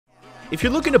If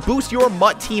you're looking to boost your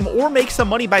MUT team or make some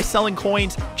money by selling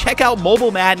coins, check out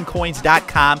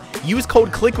mobilemaddencoins.com. Use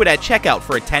code Kliquid at checkout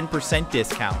for a 10%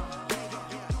 discount.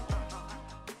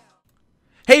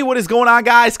 Hey, what is going on,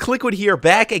 guys? Kliquid here,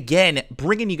 back again,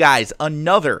 bringing you guys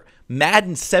another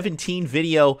Madden 17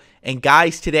 video. And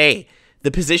guys, today,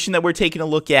 the position that we're taking a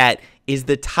look at is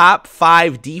the top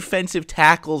 5 defensive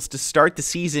tackles to start the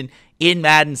season in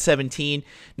Madden 17.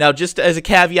 Now, just as a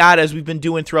caveat, as we've been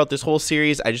doing throughout this whole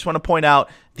series, I just want to point out,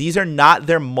 these are not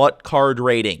their MUT card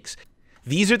ratings.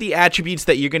 These are the attributes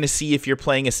that you're going to see if you're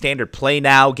playing a standard play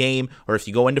now game or if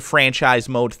you go into franchise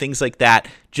mode, things like that,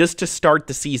 just to start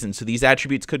the season. So these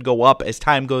attributes could go up as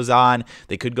time goes on.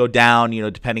 They could go down,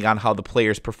 depending on how the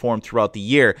players perform throughout the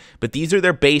year. But these are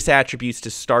their base attributes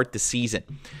to start the season.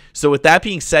 So with that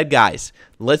being said, guys,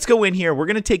 let's go in here. We're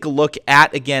going to take a look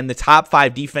at, again, the top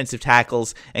 5 defensive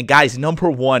tackles. And guys, number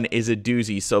 1 is a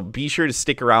doozy, so be sure to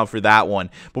stick around for that one.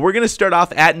 But we're going to start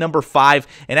off at number 5.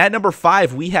 And at number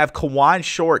 5, we have Kawann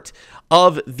Short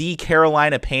of the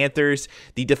Carolina Panthers,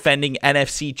 the defending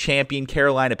NFC champion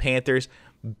Carolina Panthers.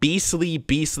 Beastly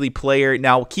player.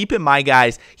 Now, keep in mind,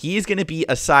 guys, he is going to be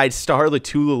aside Star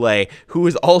Lotulelei, who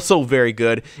is also very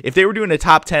good. If they were doing a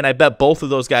top 10, I bet both of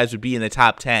those guys would be in the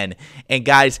top 10. And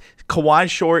guys, Kawann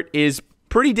Short is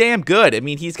pretty damn good. I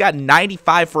mean, he's got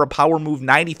 95 for a power move,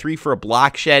 93 for a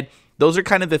block shed. Those are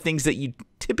kind of the things that you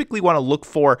typically want to look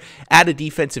for at a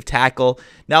defensive tackle.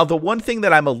 Now, the one thing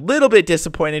that I'm a little bit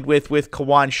disappointed with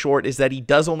Kawann Short is that he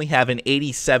does only have an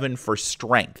 87 for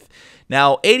strength.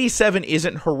 Now, 87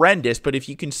 isn't horrendous, but if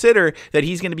you consider that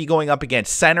he's going to be going up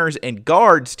against centers and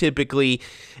guards typically,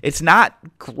 it's not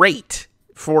great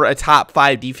for a top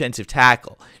 5 defensive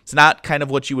tackle. It's not kind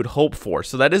of what you would hope for,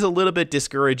 so that is a little bit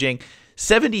discouraging.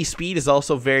 70 speed is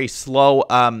also very slow.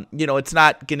 It's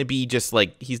not going to be just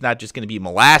like, he's not just going to be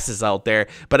molasses out there,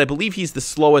 but I believe he's the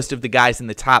slowest of the guys in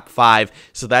the top 5,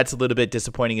 so that's a little bit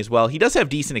disappointing as well. He does have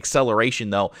decent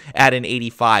acceleration, though, at an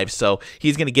 85, so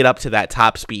he's going to get up to that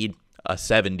top speed,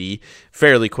 70,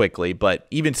 fairly quickly, but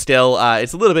even still,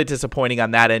 it's a little bit disappointing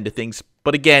on that end of things.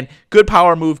 But again, good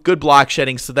power move, good block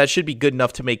shedding, so that should be good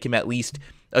enough to make him at least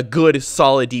a good,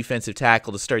 solid defensive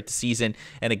tackle to start the season.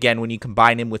 And again, when you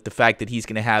combine him with the fact that he's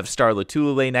going to have Star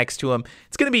Lotulelei next to him,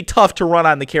 it's going to be tough to run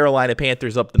on the Carolina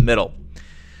Panthers up the middle.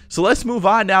 So let's move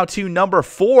on now to number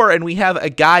 4, and we have a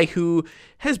guy who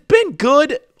has been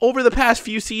good over the past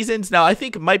few seasons. Now, I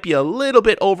think it might be a little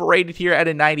bit overrated here at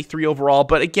a 93 overall,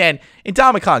 but again,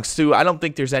 Ndamukong Suh, I don't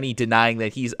think there's any denying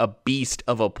that he's a beast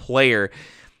of a player.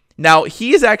 Now,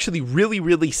 he is actually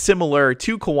really similar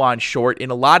to Kawann Short in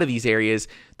a lot of these areas.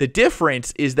 The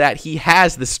difference is that he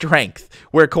has the strength,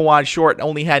 where Kawann Short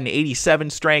only had an 87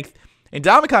 strength, and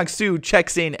Ndamukong Suh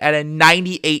checks in at a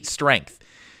 98 strength.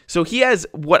 So he has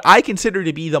what I consider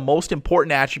to be the most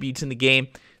important attributes in the game: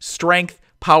 strength,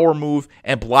 power move,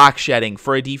 and block shedding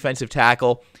for a defensive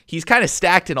tackle. He's kind of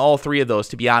stacked in all 3 of those,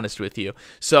 to be honest with you.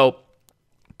 So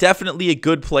definitely a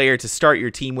good player to start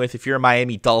your team with if you're a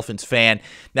Miami Dolphins fan.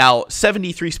 Now,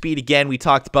 73 speed, again, we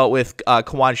talked about with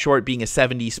Kawann Short being a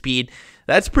 70 speed.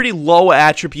 That's pretty low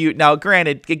attribute. Now,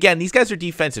 granted, again, these guys are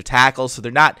defensive tackles, so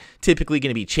they're not typically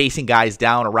going to be chasing guys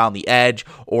down around the edge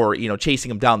or, chasing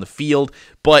them down the field.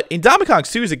 But Ndamukong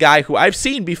Suh is a guy who I've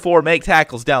seen before make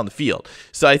tackles down the field.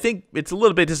 So I think it's a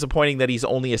little bit disappointing that he's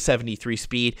only a 73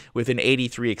 speed with an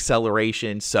 83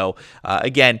 acceleration. So,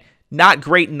 again, not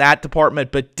great in that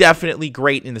department, but definitely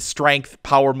great in the strength,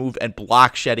 power move, and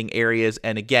block shedding areas.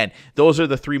 And again, those are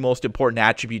the 3 most important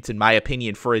attributes, in my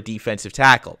opinion, for a defensive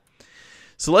tackle.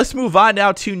 So let's move on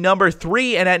now to number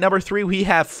 3. And at number 3, we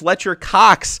have Fletcher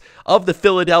Cox of the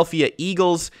Philadelphia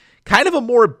Eagles. Kind of a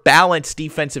more balanced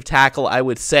defensive tackle, I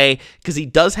would say, because he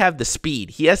does have the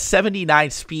speed. He has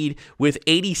 79 speed with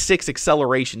 86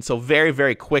 acceleration, so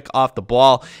very quick off the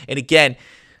ball. And again,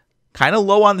 kind of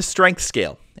low on the strength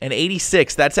scale. And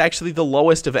 86, that's actually the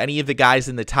lowest of any of the guys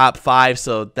in the top 5,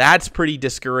 so that's pretty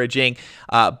discouraging.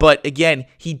 But again,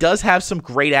 he does have some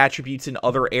great attributes in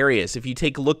other areas. If you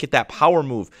take a look at that power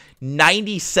move,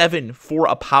 97 for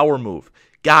a power move.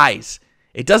 Guys,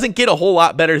 it doesn't get a whole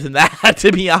lot better than that,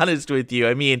 to be honest with you.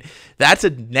 I mean, that's a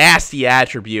nasty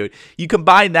attribute. You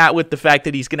combine that with the fact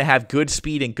that he's going to have good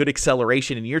speed and good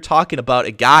acceleration, and you're talking about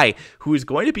a guy who is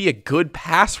going to be a good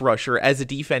pass rusher as a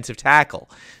defensive tackle.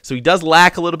 So he does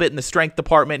lack a little bit in the strength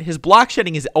department. His block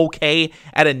shedding is okay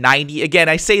at a 90. Again,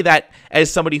 I say that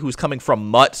as somebody who's coming from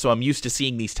MUT, so I'm used to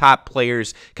seeing these top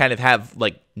players kind of have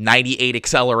like 98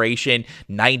 acceleration,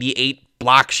 98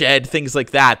 block shed, things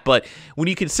like that. But when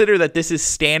you consider that this is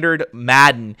standard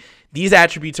Madden, These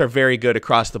attributes are very good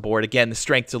across the board. Again, the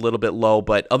strength's a little bit low,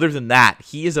 but other than that,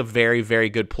 he is a very, very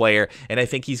good player, and I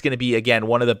think he's going to be, again,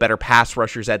 one of the better pass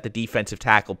rushers at the defensive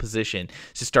tackle position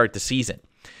to start the season.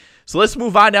 So let's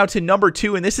move on now to number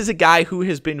 2, and this is a guy who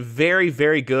has been very,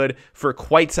 very good for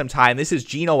quite some time. This is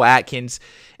Geno Atkins,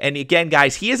 and again,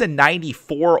 guys, he is a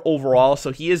 94 overall,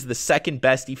 so he is the second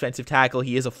best defensive tackle.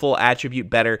 He is a full attribute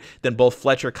better than both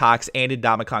Fletcher Cox and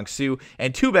Ndamukong Suh,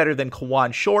 and 2 better than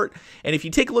Kawann Short. And if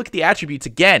you take a look at the attributes,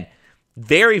 again,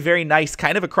 very, very nice,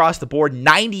 kind of across the board.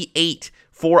 98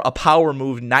 for a power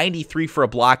move, 93 for a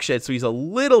block shed, so he's a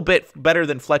little bit better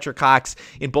than Fletcher Cox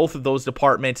in both of those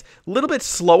departments. A little bit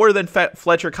slower than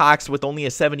Fletcher Cox with only a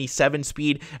 77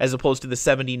 speed as opposed to the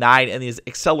 79, and his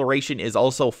acceleration is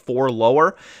also 4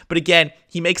 lower. But again,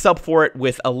 he makes up for it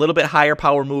with a little bit higher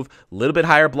power move, a little bit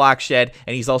higher block shed,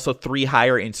 and he's also 3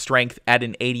 higher in strength at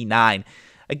an 89.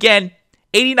 Again,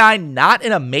 89, not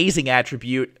an amazing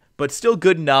attribute, but still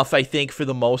good enough, I think, for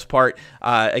the most part.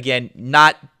 Again,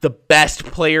 not the best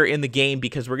player in the game,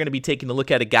 because we're going to be taking a look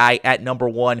at a guy at number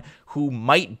 1 who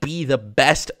might be the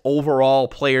best overall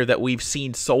player that we've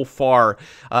seen so far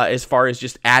as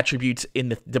just attributes in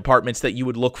the departments that you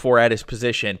would look for at his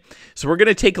position. So we're going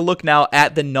to take a look now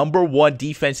at the number 1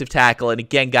 defensive tackle. And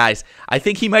again, guys, I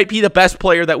think he might be the best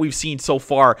player that we've seen so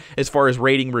far as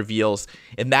rating reveals,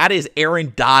 and that is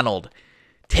Aaron Donald.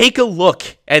 Take a look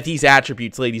at these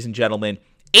attributes, ladies and gentlemen.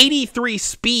 83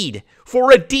 speed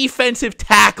for a defensive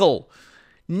tackle.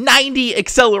 90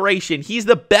 acceleration. He's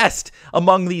the best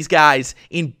among these guys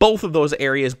in both of those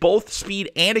areas, both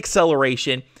speed and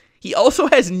acceleration. He also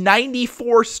has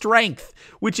 94 strength,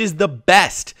 which is the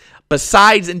best,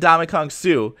 besides Ndamukong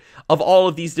Suh, of all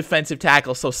of these defensive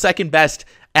tackles. So second best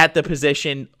at the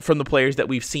position from the players that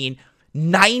we've seen.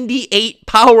 98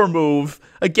 power move.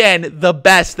 Again, the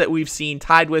best that we've seen,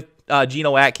 tied with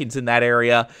Geno Atkins in that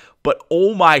area. But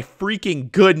oh my freaking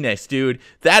goodness, dude.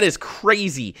 That is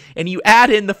crazy. And you add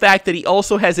in the fact that he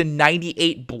also has a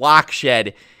 98 block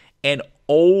shed. And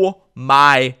oh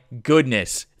my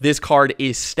goodness, this card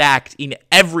is stacked in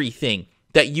everything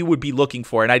that you would be looking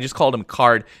for. And I just called him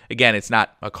card. Again, it's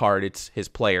not a card, it's his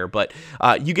player, but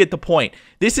you get the point.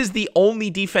 This is the only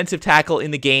defensive tackle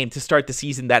in the game to start the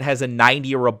season that has a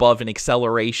 90 or above in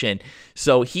acceleration.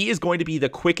 So he is going to be the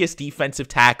quickest defensive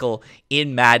tackle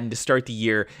in Madden to start the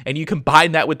year. And you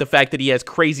combine that with the fact that he has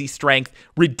crazy strength,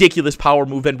 ridiculous power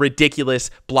move, and ridiculous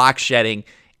block shedding,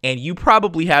 and you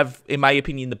probably have, in my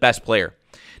opinion, the best player.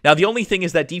 Now, the only thing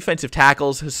is that defensive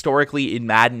tackles historically in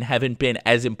Madden haven't been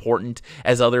as important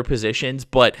as other positions,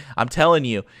 but I'm telling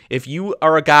you, if you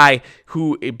are a guy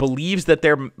who believes that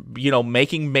they're,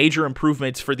 making major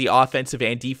improvements for the offensive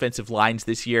and defensive lines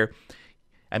this year,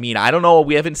 I mean, I don't know.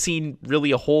 We haven't seen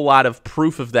really a whole lot of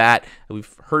proof of that.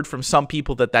 We've heard from some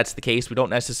people that that's the case. We don't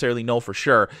necessarily know for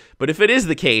sure. But if it is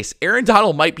the case, Aaron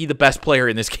Donald might be the best player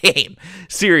in this game.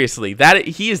 Seriously,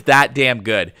 he is that damn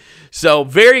good. So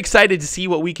very excited to see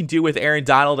what we can do with Aaron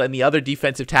Donald and the other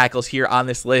defensive tackles here on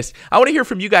this list. I want to hear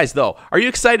from you guys, though. Are you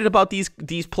excited about these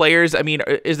players? I mean,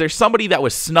 is there somebody that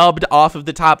was snubbed off of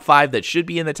the top 5 that should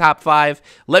be in the top 5?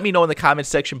 Let me know in the comments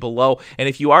section below. And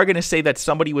if you are going to say that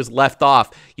somebody was left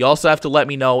off, you also have to let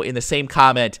me know in the same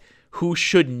comment who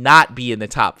should not be in the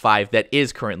top 5 that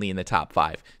is currently in the top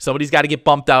 5. Somebody's got to get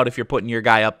bumped out if you're putting your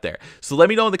guy up there. So let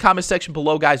me know in the comment section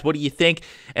below, guys, what do you think?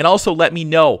 And also let me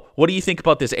know, what do you think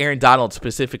about this Aaron Donald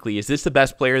specifically? Is this the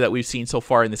best player that we've seen so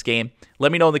far in this game?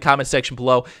 Let me know in the comment section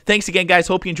below. Thanks again, guys.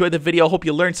 Hope you enjoyed the video. Hope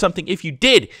you learned something. If you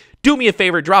did, do me a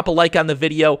favor, drop a like on the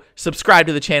video, subscribe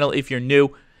to the channel if you're new,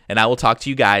 and I will talk to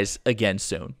you guys again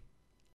soon.